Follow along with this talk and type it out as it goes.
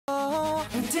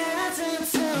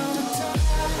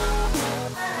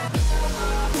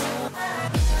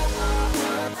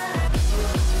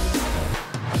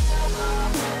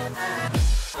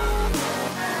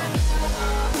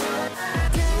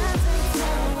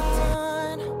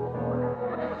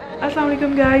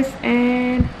guys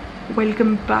and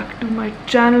welcome back to my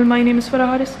channel. My name is Farah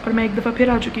Haris और मैं एक दफ़ा फिर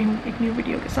आ चुकी हूँ एक न्यू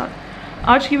वीडियो के साथ।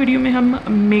 आज की वीडियो में हम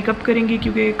मेकअप करेंगे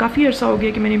क्योंकि काफ़ी अर्सा हो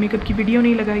गया कि मैंने मेकअप की वीडियो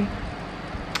नहीं लगाई।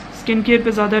 स्किन केयर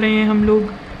पे ज़्यादा रहे हैं हम लोग,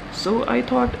 सो I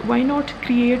thought why not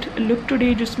create look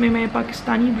today जिसमें मैं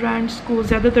पाकिस्तानी ब्रांड्स को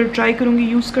ज़्यादातर ट्राई करूँगी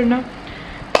यूज़ करना।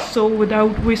 So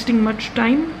without wasting much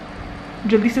time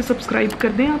जल्दी से सब्सक्राइब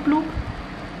कर दें आप लोग,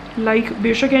 लाइक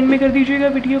बेशक एंड में कर दीजिएगा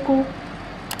वीडियो को।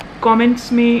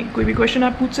 कमेंट्स में कोई भी क्वेश्चन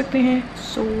आप पूछ सकते हैं।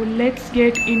 So let's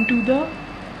get into the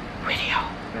video.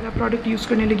 पहला प्रोडक्ट यूज़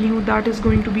करने लगी हूँ, that is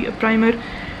going to be a primer,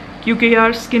 क्योंकि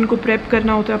यार स्किन को प्रेप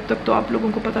करना होता है। अब तक तो आप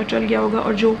लोगों को पता चल गया होगा,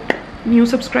 और जो न्यू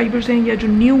सब्सक्राइबर्स हैं या जो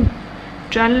न्यू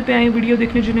चैनल पे आए वीडियो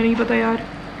देखने जिन्हें नहीं पता, यार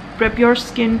प्रेप योर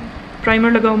स्किन,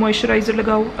 प्राइमर लगाओ, मॉइस्चराइज़र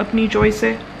लगाओ, अपनी चॉइस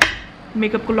है।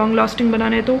 मेकअप को लॉन्ग लास्टिंग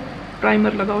बनाना है तो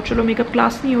प्राइमर लगाओ। चलो मेकअप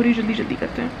क्लास नहीं हो रही, जल्दी जल्दी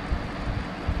करते हैं।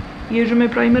 ये जो मैं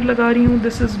प्राइमर लगा रही हूँ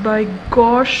दिस इज़ बाय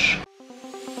गॉश।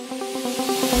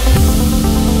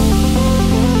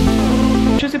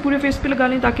 अच्छे से पूरे फेस पे लगा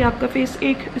लें ताकि आपका फेस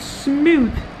एक स्मूथ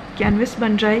कैनवस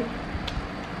बन जाए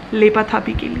लेपा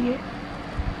थापी के लिए।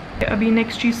 अभी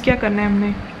नेक्स्ट चीज़ क्या करना है,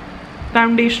 हमने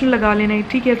फाउंडेशन लगा लेना है,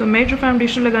 ठीक है। तो मैं जो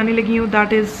फाउंडेशन लगाने लगी हूँ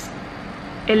दैट इज़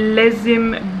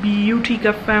एलेज़म ब्यूटी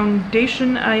का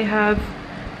foundation. I have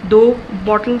 2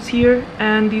 bottles here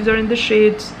and these are in the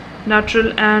shades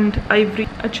natural and Ivory.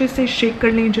 अच्छे से शेक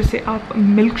कर लें जैसे आप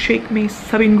मिल्क शेक में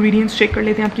सब इंग्रेडिएंट्स शेक कर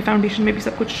लेते हैं, आपकी फाउंडेशन में भी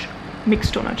सब कुछ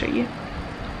मिक्सड होना चाहिए।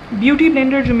 ब्यूटी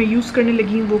ब्लेंडर जो मैं यूज़ करने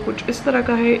लगी हूँ वो कुछ इस तरह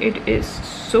का है। It is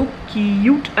so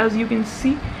cute as you can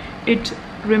see, it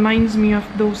reminds me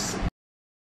of those.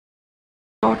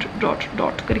 Dot dot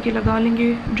dot करके लगा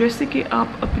लेंगे जैसे कि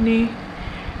आप अपने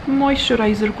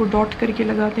मॉइस्चराइज़र को डॉट करके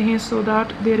लगाते हैं, so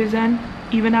that there is an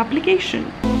even application.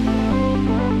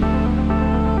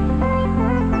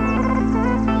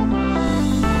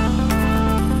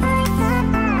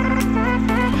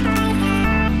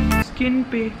 Skin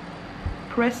पे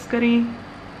प्रेस करें,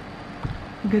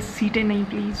 घसीटे नहीं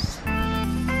please.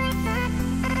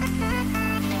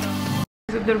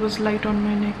 If there was light on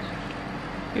my neck,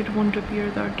 it won't appear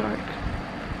that dark.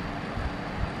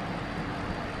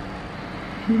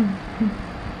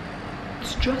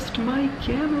 It's just my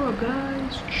camera,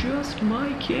 guys. Just my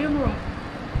camera.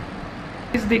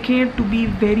 इस देखें, to be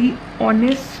very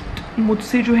honest,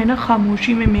 मुझसे जो है ना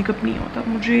खामोशी में मेकअप नहीं होता,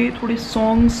 मुझे थोड़े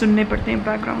सॉन्ग्स सुनने पड़ते हैं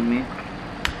बैकग्राउंड में।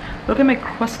 Look at my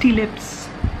crusty lips.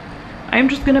 I'm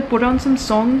just gonna put on some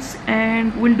songs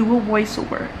and we'll do a voice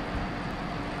over.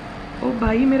 Oh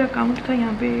भाई मेरा काउंट था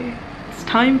यहाँ पे। It's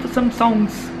time for some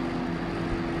songs.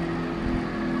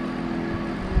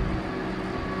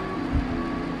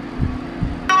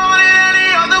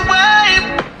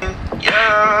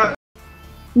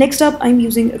 Next up, I'm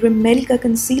using Rimmel का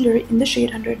concealer in the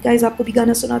shade 100. Guys, आपको भी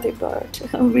गाना सुनाते but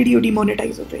वीडियो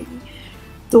डिमोनेटाइज हो जाएगी,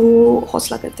 तो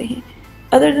हौसला करते हैं।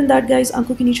 Other than that, guys,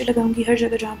 आंखों के नीचे लगाऊंगी हर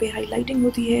जगह जहाँ पे हाईलाइटिंग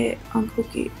होती है, आंखों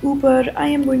के ऊपर I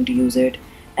am going to use it,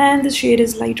 and this shade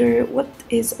is lighter. What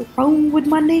is wrong with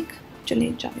my neck? चलें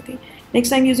जाने दें। Next,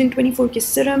 I'm using 24 के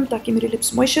serum ताकि मेरे lips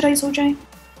moisturize हो जाएं।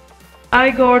 I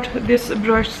got this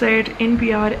brush set in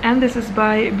PR and this is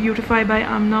by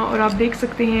BeautifybyAmna, और आप देख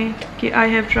सकते हैं कि I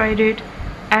have tried it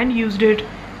and used it,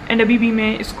 and अभी भी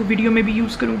मैं इसको वीडियो में भी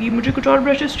यूज़ करूँगी। मुझे कुछ और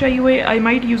ब्रशेस चाहिए हुए, I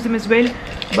might use them as well,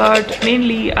 but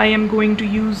mainly I am going to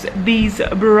use these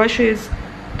brushes,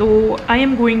 तो I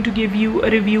am going to give you a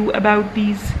review about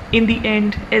these in the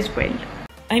end as well.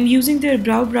 I'm using their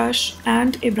brow brush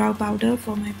and a brow powder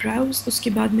for my brows. उसके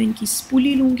बाद मैं इनकी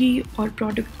spoolie लूँगी और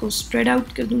product को spread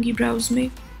out कर दूँगी browse में।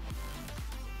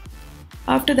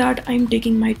 After that, I'm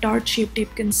taking my Tarte Shape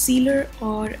Tape concealer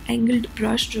और angled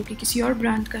brush जो कि किसी और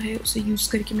ब्रांड का है, उसे यूज़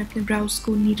करके मैं अपने ब्राउज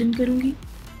को नीटन करूँगी।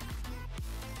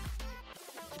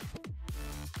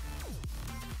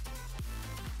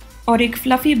 और एक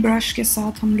फ्लफी ब्रश के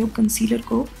साथ हम लोग कंसीलर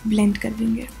को ब्लेंड कर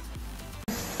देंगे।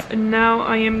 Now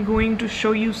I am going to show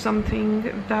you something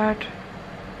that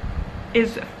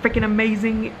is freaking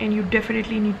amazing and you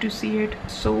definitely need to see it.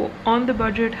 So on the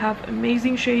budget have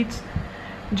amazing shades.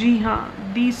 जी हाँ,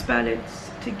 these palettes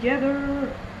together.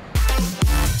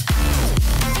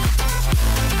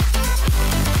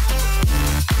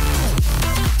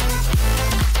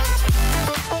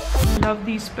 Love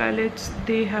these palettes.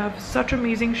 They have such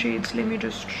amazing shades. Let me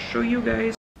just show you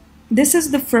guys. This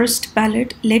is the first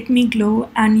palette, Let Me Glow,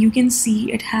 and you can see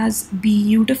it has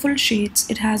beautiful shades.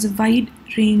 It has a wide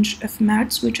range of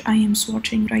mattes, which I am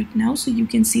swatching right now, so you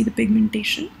can see the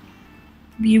pigmentation.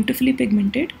 Beautifully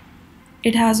pigmented.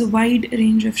 It has a wide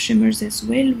range of shimmers as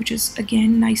well, which is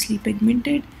again nicely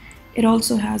pigmented. It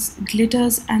also has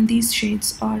glitters, and these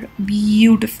shades are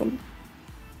beautiful.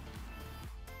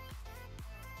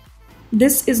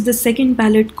 This is the second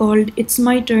palette called It's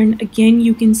My Turn. Again,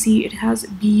 you can see it has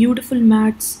beautiful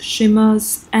mattes,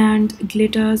 shimmers, and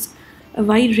glitters. A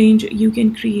wide range. You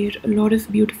can create a lot of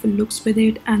beautiful looks with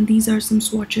it, and these are some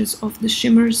swatches of the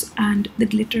shimmers and the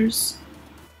glitters.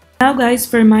 Now guys,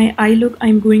 for my eye look,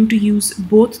 I'm going to use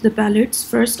both the palettes.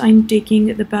 First, I'm taking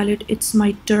the palette It's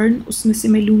My Turn. उसमें से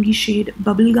मैं लूँगी shade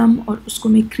Bubblegum और उसको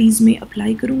मैं crease में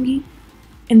apply करूँगी.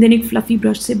 And then एक fluffy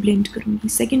brush से blend करूँगी.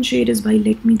 Second shade is by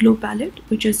Let Me Glow palette,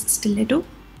 which is Stiletto.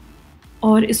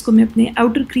 और इसको मैं अपने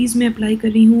outer crease में apply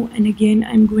कर रही हूँ. And again,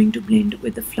 I'm going to blend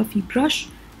with a fluffy brush.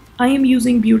 I am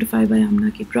using Beautify by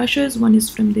Amna के brushes. One is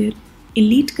from their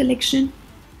Elite collection,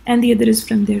 and the other is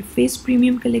from their Face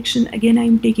Premium collection. Again,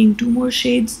 I'm taking 2 more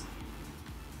shades,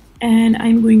 and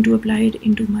I'm going to apply it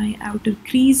into my outer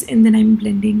crease, and then I'm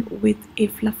blending with a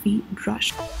fluffy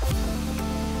brush.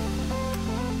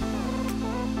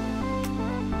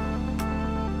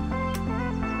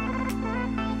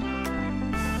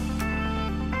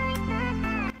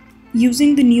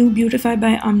 Using the new Beautify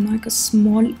by Amna का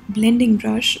small blending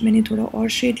brush, मैंने थोड़ा और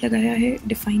shade लगाया है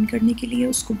define करने के लिए,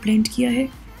 उसको blend किया है.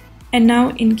 And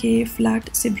now इनके flat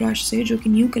से brush से, जो कि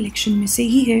new collection में से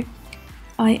ही है,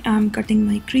 I am cutting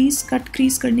my crease. Cut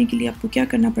crease करने के लिए आपको क्या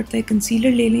करना पड़ता है,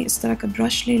 concealer ले लें, इस तरह का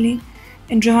brush ले लें,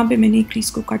 and जहाँ पे मैंने crease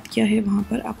को cut किया है वहाँ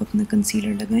पर आप अपना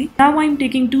concealer लगाएं. Now I'm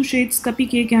taking 2 shades, Cupy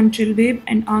Cake and Chill Babe,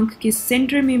 and आँख के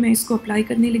center में मैं इसको apply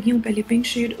करने लगी हूँ. पहले pink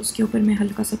shade, उसके ऊपर मैं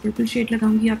हल्का सा purple shade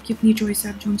लगाऊंगी. आपकी अपनी choice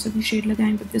है, आप जो सा भी shade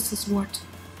लगाएं, but this is what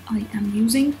I am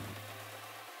using.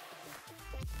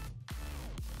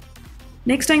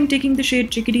 Next, I'm taking the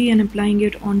shade Chickadee and applying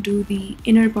it onto the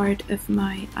inner part of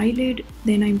my eyelid.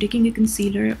 Then I'm taking a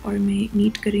concealer और मैं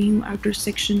neat कर रही हूँ outer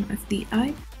section of the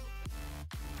eye.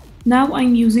 Now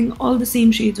I'm using all the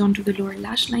same shades onto the lower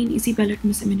lash line. इसी palette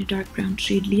में से मैंने dark brown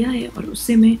shade लिया है और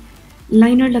उससे मैं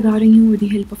liner लगा रही हूँ with the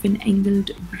help of an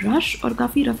angled brush और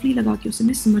काफ़ी roughly लगा के उसे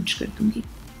मैं smudge कर दूँगी.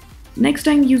 Next,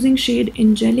 I'm using shade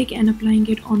Angelic and applying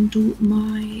it onto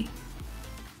my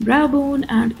brow bone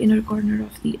and inner corner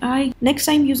of the eye. Next,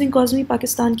 I'm using Cosmie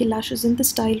Pakistan के lashes in the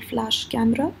style Flash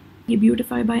Camera. ये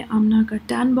Beautify by Amna का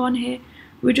Tanbon है,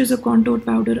 which is a contour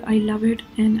powder. I love it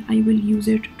and I will use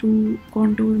it to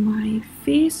contour my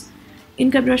face.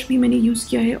 इनका brush भी मैंने use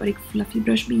किया है और एक fluffy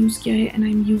brush भी use किया है, and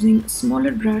I'm using a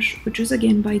smaller brush which is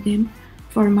again by them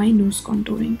for my nose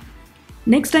contouring.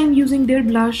 Next, I'm using their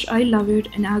blush. I love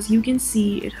it, and as you can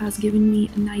see, it has given me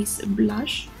a nice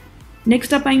blush.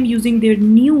 Next up, I'm using their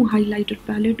new highlighter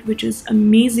palette, which is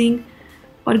amazing.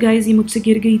 और guys, ये मुझसे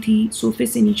गिर गई थी सोफे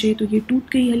से नीचे, तो ये टूट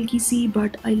गई हल्की सी,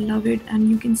 but I love it and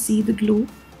you can see the glow.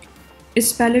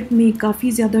 इस palette में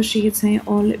काफ़ी ज़्यादा shades हैं,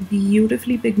 all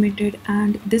beautifully pigmented,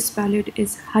 and this palette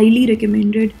is highly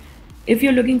recommended. If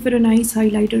you're looking for a nice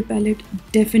highlighter palette,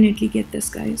 definitely get this,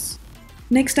 guys.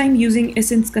 Next, I'm using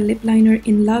Essence का Lipliner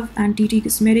in Love and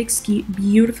TTcosmetics की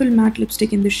beautiful matte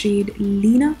lipstick in the shade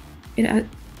Leena.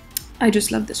 I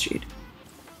just love this shade.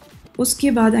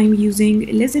 उसके बाद I'm using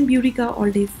Alezem Beauty का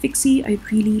All Day Fixy. I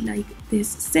really like this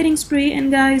setting spray,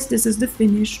 and guys, this is the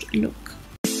finished look.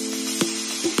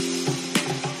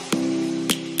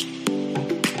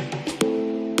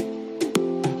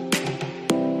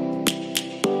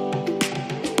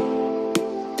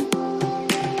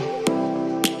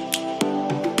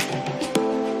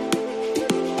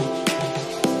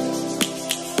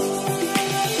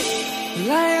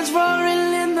 Lions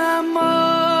roaring in the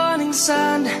morning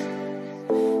sun,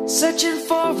 searching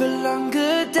for a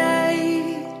longer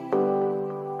day.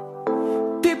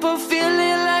 People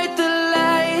feeling like the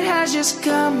light has just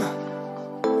come.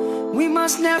 We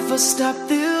must never stop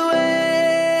the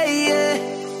way.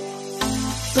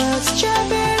 Birds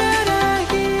chirping and I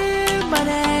hear my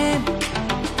name,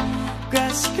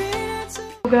 grasping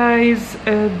into... Guys,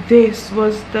 this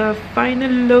was the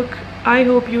final look. I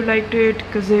hope you liked it,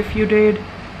 because if you did,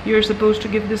 you're supposed to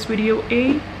give this video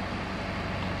a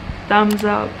thumbs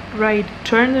up. Right,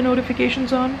 turn the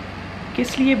notifications on.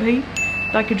 किस लिए भाई?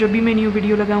 ताकि जब भी मैं new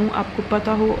video लगाऊं आपको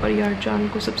पता हो, और यार चैनल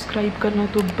को सब्सक्राइब करना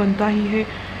तो बनता ही है.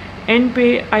 एंड पे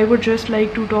I would just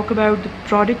like to talk about the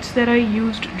products that I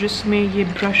used, जिसमें ये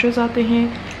brushes आते हैं,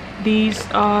 These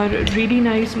are really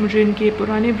nice. मुझे इनके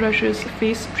पुराने ब्रशेस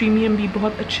फेस प्रीमियम भी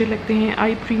बहुत अच्छे लगते हैं,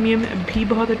 आई प्रीमियम भी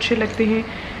बहुत अच्छे लगते हैं,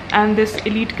 and this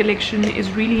elite collection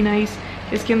is really nice.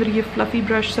 इसके अंदर ये फ्लफ़ी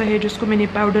ब्रश सा है जिसको मैंने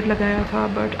पाउडर लगाया था,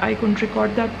 but I couldn't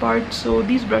record that part. So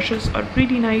these brushes are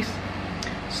really nice.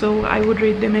 So I would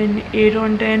rate them in 8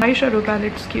 on 10. Eye shadow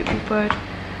pallets के ऊपर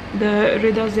the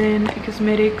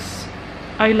Ridazayncosmetics,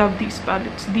 I love these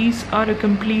palettes. These are a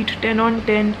complete 10 on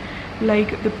 10.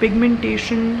 Like the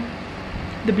pigmentation,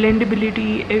 the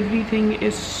blendability, everything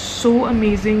is so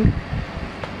amazing.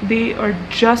 They are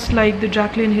just like the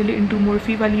Jaclyn Hill into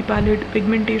Morphe wali palette,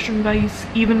 pigmentation wise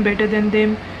even better than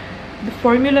them. The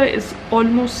formula is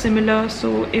almost similar,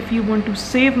 so if you want to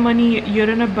save money,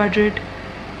 you're on a budget,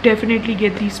 definitely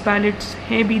get these palettes.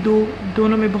 हैं भी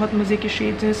दोनों में बहुत मज़े के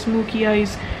shades हैं. Smoky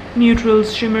eyes,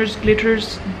 neutrals, shimmers, glitters,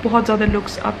 बहुत ज़्यादा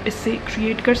looks आप इससे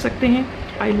create कर सकते हैं.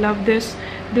 I love this.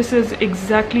 This is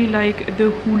exactly like the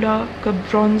Hoola ka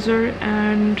bronzer,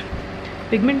 and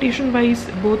pigmentation wise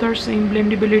both are same.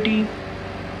 Blendability,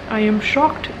 I am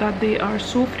shocked that they are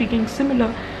so freaking similar.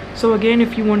 So again,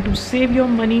 if you want to save your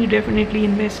money, definitely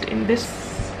invest in this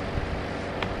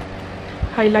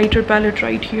highlighter palette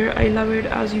right here. I love it.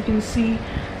 As you can see,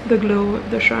 the glow,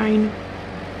 the shine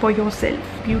for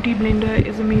yourself. Beauty blender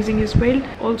is amazing as well.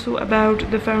 Also about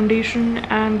the foundation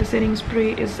and the setting spray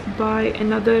is by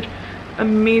another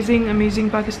amazing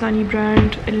Pakistani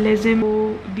brand, Alezem.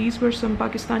 So these were some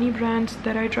Pakistani brands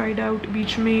that I tried out.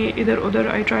 बीच में इधर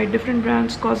उधर I tried different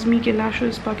brands. Cosmie के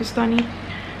lashes Pakistani.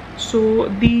 So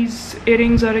these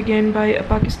earrings are again by a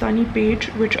Pakistani page,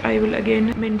 which I will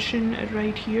again mention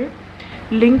right here.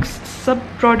 Links सब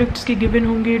products के given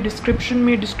होंगे description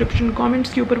में. Description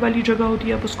comments के ऊपर वाली जगह होती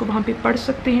है, आप उसको वहाँ पे पढ़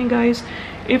सकते हैं guys.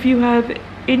 If you have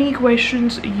any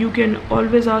questions, you can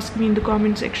always ask me in the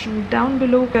comment section down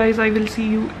below. Guys, I will see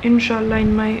you inshallah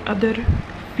in my other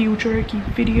future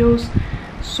videos.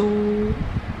 So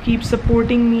keep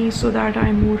supporting me so that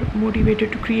I'm more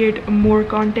motivated to create more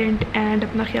content. And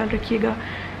अपना ख्याल रखिएगा.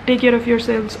 Take care of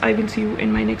yourselves. I will see you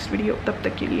in my next video. तब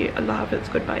तक के लिए अल्लाह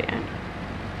हाफ़िज़. Goodbye and